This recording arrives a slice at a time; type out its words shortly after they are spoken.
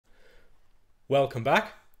Welcome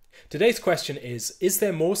back. Today's question is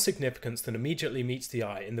there more significance than immediately meets the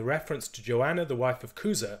eye in the reference to Joanna, the wife of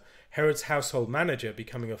Chuza, Herod's household manager,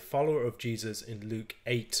 becoming a follower of Jesus in Luke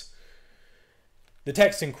 8? The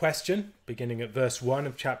text in question, beginning at verse 1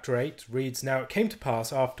 of chapter 8, reads, "Now it came to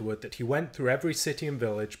pass afterward that he went through every city and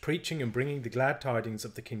village, preaching and bringing the glad tidings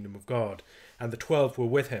of the kingdom of God. And the 12 were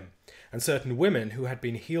with him, and certain women who had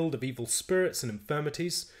been healed of evil spirits and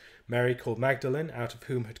infirmities, Mary called Magdalene, out of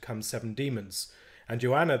whom had come 7 demons, and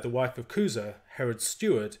Joanna, the wife of Chuza, Herod's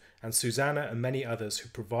steward, and Susanna, and many others who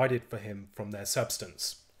provided for him from their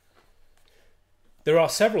substance." There are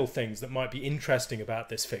several things that might be interesting about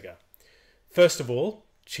this figure. First of all,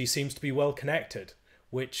 she seems to be well connected,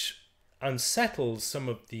 which unsettles some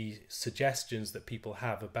of the suggestions that people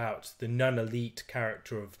have about the non-elite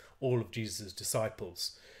character of all of Jesus'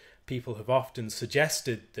 disciples. People have often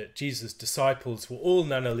suggested that Jesus' disciples were all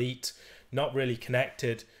non-elite, not really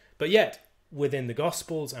connected, but yet within the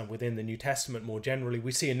Gospels and within the New Testament more generally,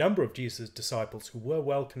 we see a number of Jesus' disciples who were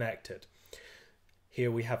well connected.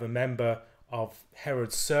 Here we have a member of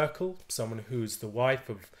Herod's circle, someone who's the wife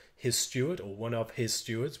of his steward or one of his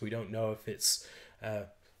stewards. We don't know if it's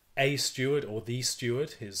a steward or the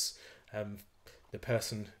steward, the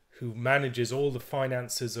person who manages all the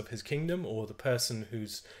finances of his kingdom, or the person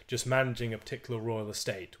who's just managing a particular royal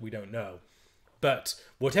estate. We don't know. But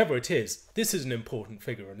whatever it is, this is an important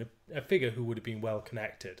figure, and a figure who would have been well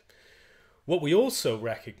connected. What we also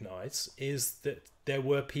recognize is that there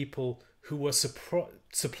were people who were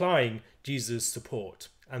supplying Jesus' support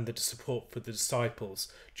and the support for the disciples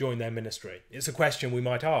during their ministry. It's a question we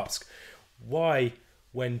might ask. Why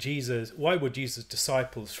were Jesus'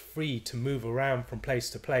 disciples free to move around from place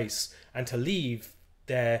to place and to leave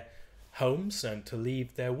their homes and to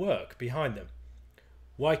leave their work behind them?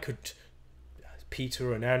 Why could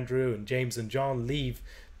Peter and Andrew and James and John leave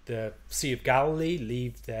the Sea of Galilee,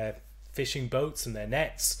 leave their fishing boats and their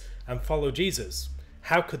nets, and follow Jesus?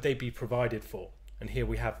 How could they be provided for? And here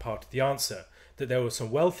we have part of the answer, that there were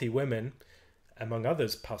some wealthy women, among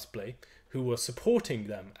others possibly, who were supporting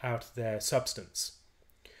them out of their substance.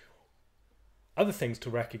 Other things to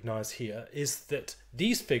recognize here is that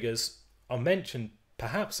these figures are mentioned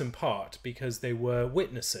perhaps in part because they were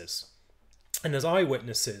witnesses. And as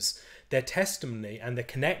eyewitnesses, their testimony and their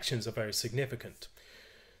connections are very significant.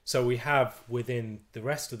 So we have within the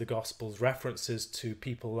rest of the Gospels references to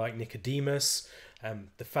people like Nicodemus,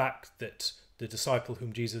 the fact that the disciple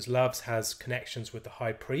whom Jesus loves has connections with the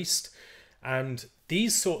high priest. And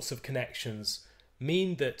these sorts of connections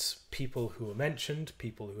mean that people who are mentioned,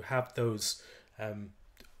 people who have those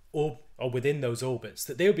or are within those orbits,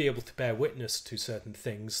 that they will be able to bear witness to certain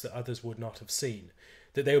things that others would not have seen,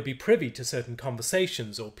 that they will be privy to certain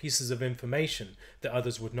conversations or pieces of information that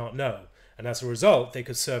others would not know, and as a result they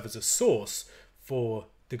could serve as a source for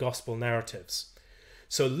the gospel narratives.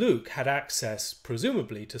 So Luke had access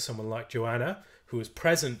presumably to someone like Joanna, who was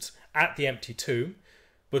present at the empty tomb,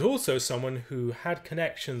 but also someone who had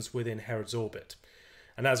connections within Herod's orbit,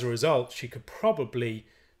 and as a result she could probably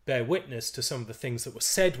bear witness to some of the things that were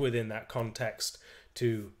said within that context,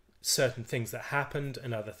 to certain things that happened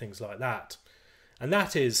and other things like that. And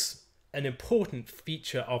that is an important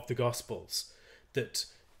feature of the Gospels, that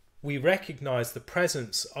we recognize the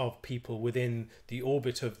presence of people within the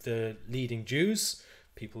orbit of the leading Jews,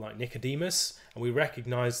 people like Nicodemus, and we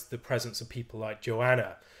recognize the presence of people like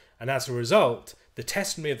Joanna. And as a result, the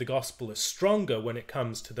testimony of the Gospel is stronger when it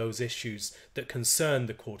comes to those issues that concern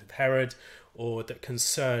the court of Herod, or that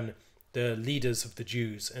concern the leaders of the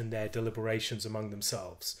Jews and their deliberations among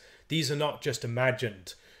themselves. These are not just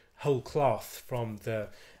imagined whole cloth from the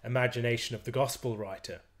imagination of the gospel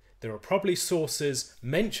writer. There are probably sources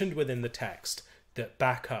mentioned within the text that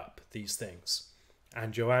back up these things,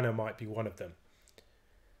 and Joanna might be one of them.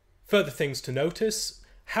 Further things to notice: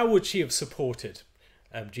 how would she have supported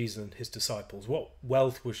Jesus and his disciples? What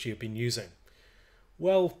wealth would she have been using?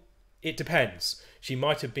 Well, it depends. She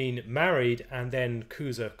might have been married and then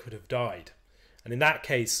Chuza could have died. And in that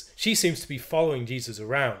case, she seems to be following Jesus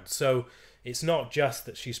around. So it's not just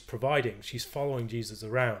that she's providing, she's following Jesus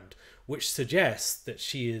around, which suggests that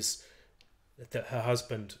her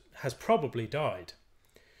husband has probably died.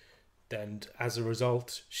 And as a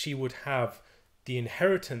result, she would have the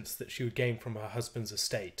inheritance that she would gain from her husband's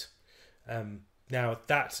estate. Now,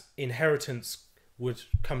 that inheritance would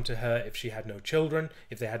come to her if she had no children,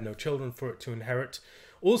 if they had no children for it to inherit.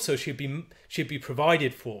 Also, she'd be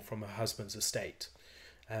provided for from her husband's estate,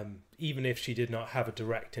 even if she did not have a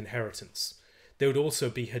direct inheritance. There would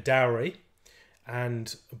also be her dowry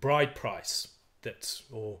and a bride price,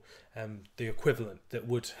 the equivalent that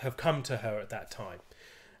would have come to her at that time.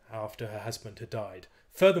 after her husband had died.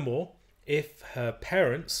 Furthermore, if her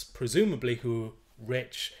parents, presumably who were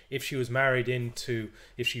rich, if she married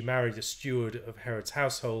a steward of Herod's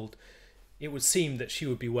household, it would seem that she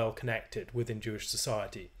would be well connected within Jewish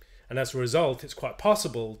society. And as a result, it's quite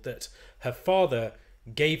possible that her father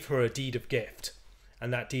gave her a deed of gift,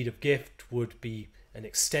 and that deed of gift would be an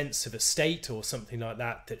extensive estate or something like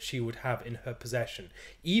that that she would have in her possession,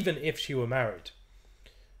 even if she were married.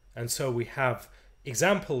 And so we have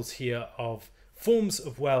examples here of forms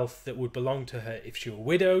of wealth that would belong to her if she were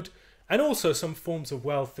widowed, and also some forms of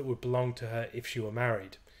wealth that would belong to her if she were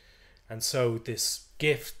married. And so this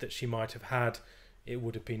gift that she might have had, it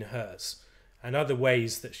would have been hers. And other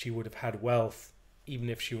ways that she would have had wealth even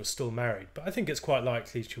if she was still married. But I think it's quite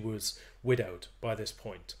likely she was widowed by this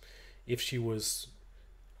point. If she was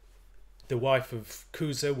the wife of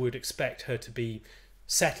Chuza, would expect her to be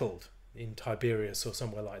settled in Tiberias or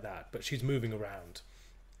somewhere like that, but she's moving around.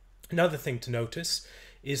 Another thing to notice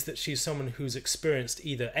is that she's someone who's experienced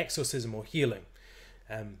either exorcism or healing.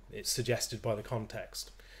 It's suggested by the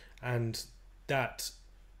context. And that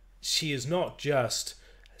she is not just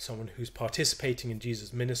someone who's participating in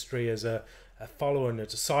Jesus' ministry as a follower and a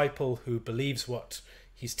disciple who believes what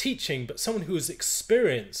he's teaching, but someone who has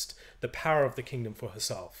experienced the power of the kingdom for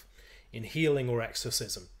herself in healing or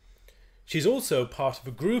exorcism. She's also part of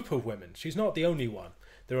a group of women. She's not the only one.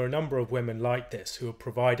 There are a number of women like this who are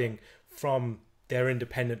providing from their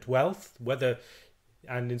independent wealth,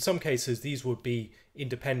 and in some cases these would be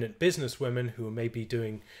independent business women who are maybe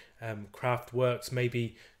doing craft works,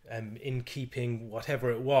 maybe innkeeping,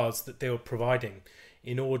 whatever it was that they were providing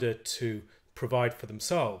in order to provide for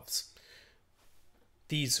themselves.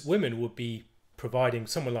 These women would be providing,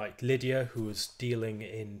 someone like Lydia, who was dealing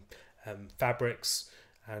in fabrics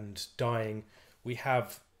and dyeing. We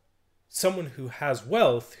have someone who has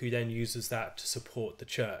wealth who then uses that to support the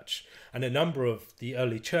church. And a number of the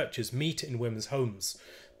early churches meet in women's homes.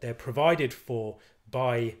 They're provided for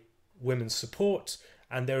by women's support,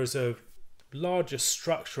 and there is a larger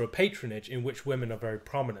structure of patronage in which women are very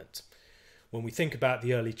prominent. When we think about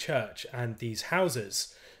the early church and these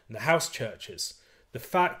houses, and the house churches, the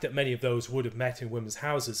fact that many of those would have met in women's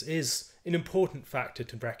houses is an important factor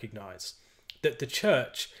to recognise. That the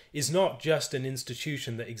church is not just an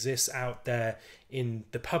institution that exists out there in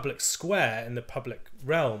the public square, in the public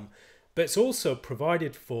realm, but it's also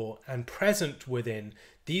provided for and present within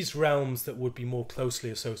these realms that would be more closely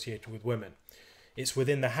associated with women. It's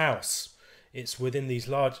within the house. It's within these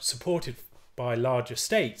supported by large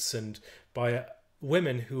estates and by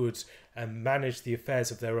women who would manage the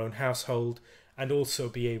affairs of their own household and also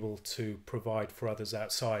be able to provide for others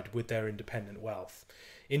outside with their independent wealth.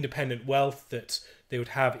 Independent wealth that they would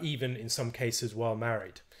have even in some cases while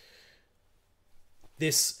married.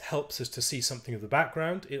 This helps us to see something of the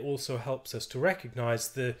background. It also helps us to recognize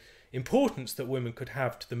the importance that women could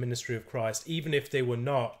have to the ministry of Christ, even if they were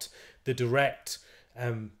not the direct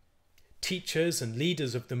teachers and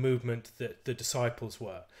leaders of the movement that the disciples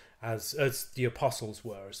were, as the apostles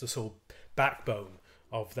were, as the sort of backbone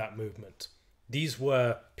of that movement. These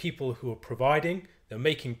were people who were providing, they're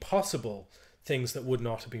making possible things that would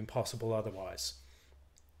not have been possible otherwise.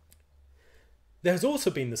 There has also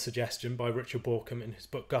been the suggestion by Richard Borkham in his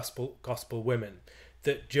book Gospel Women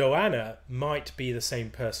that Joanna might be the same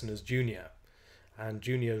person as Junia, and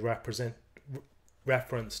Junia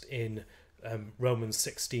referenced in Romans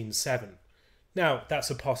 16:7. Now, that's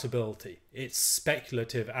a possibility. It's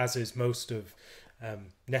speculative, as is most of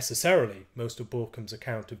Borkham's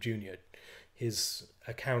account of Junia. His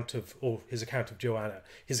account of Joanna.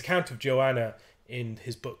 His account of Joanna in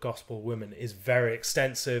his book Gospel Women is very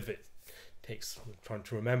extensive. It takes, I'm trying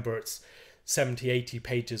to remember, it's 70-80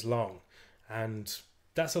 pages long. And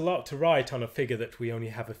that's a lot to write on a figure that we only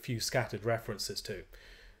have a few scattered references to.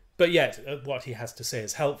 But yet, what he has to say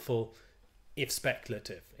is helpful, if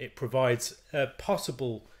speculative. It provides a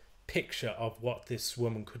possible picture of what this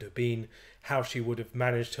woman could have been, how she would have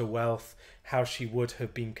managed her wealth, how she would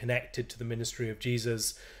have been connected to the ministry of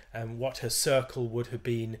Jesus, and what her circle would have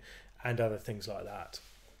been, and other things like that.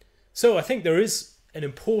 So I think there is an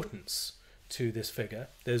importance to this figure.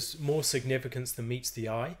 There's more significance than meets the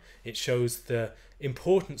eye. It shows the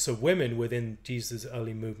importance of women within Jesus'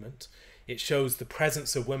 early movement. It shows the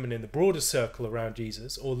presence of women in the broader circle around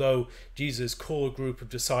Jesus. Although Jesus' core group of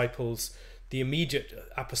disciples, the immediate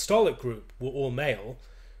apostolic group, were all male,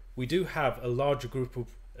 we do have a larger group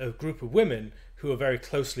of women who are very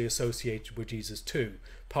closely associated with Jesus too,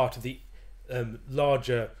 part of the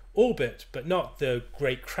larger orbit, but not the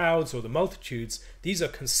great crowds or the multitudes. These are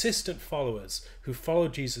consistent followers who follow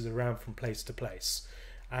Jesus around from place to place,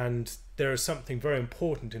 and there is something very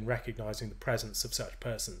important in recognizing the presence of such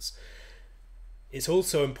persons. It's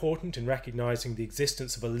also important in recognizing the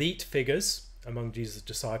existence of elite figures among Jesus'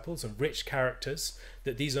 disciples and rich characters,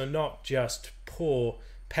 that these are not just poor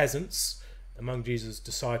peasants among Jesus'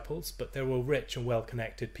 disciples, but they were rich and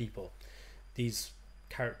well-connected people. These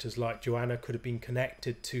characters like Joanna could have been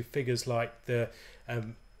connected to figures like the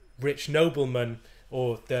rich nobleman,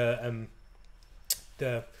 or the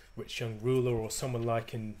rich young ruler, or someone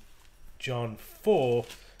like in John 4,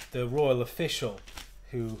 the royal official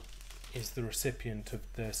who is the recipient of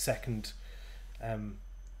the second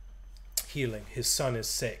healing. His son is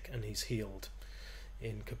sick and he's healed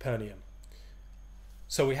in Capernaum.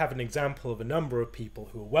 So we have an example of a number of people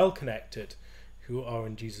who are well connected, who are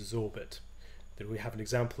in Jesus' orbit. That we have an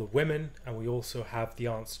example of women, and we also have the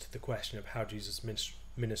answer to the question of how Jesus'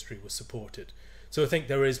 ministry was supported. So I think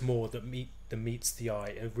there is more that meets the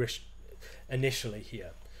eye initially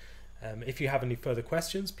here. If you have any further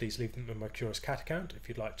questions, please leave them in my Curious Cat account. If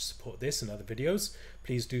you'd like to support this and other videos,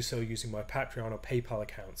 please do so using my Patreon or PayPal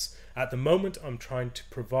accounts. At the moment, I'm trying to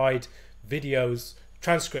provide videos,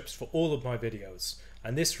 transcripts for all of my videos,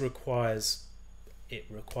 and this requires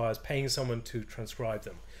paying someone to transcribe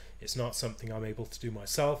them. It's not something I'm able to do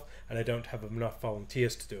myself, and I don't have enough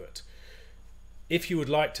volunteers to do it. If you would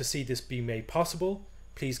like to see this be made possible,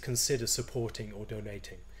 please consider supporting or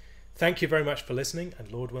donating. Thank you very much for listening,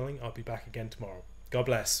 and Lord willing, I'll be back again tomorrow. God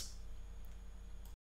bless.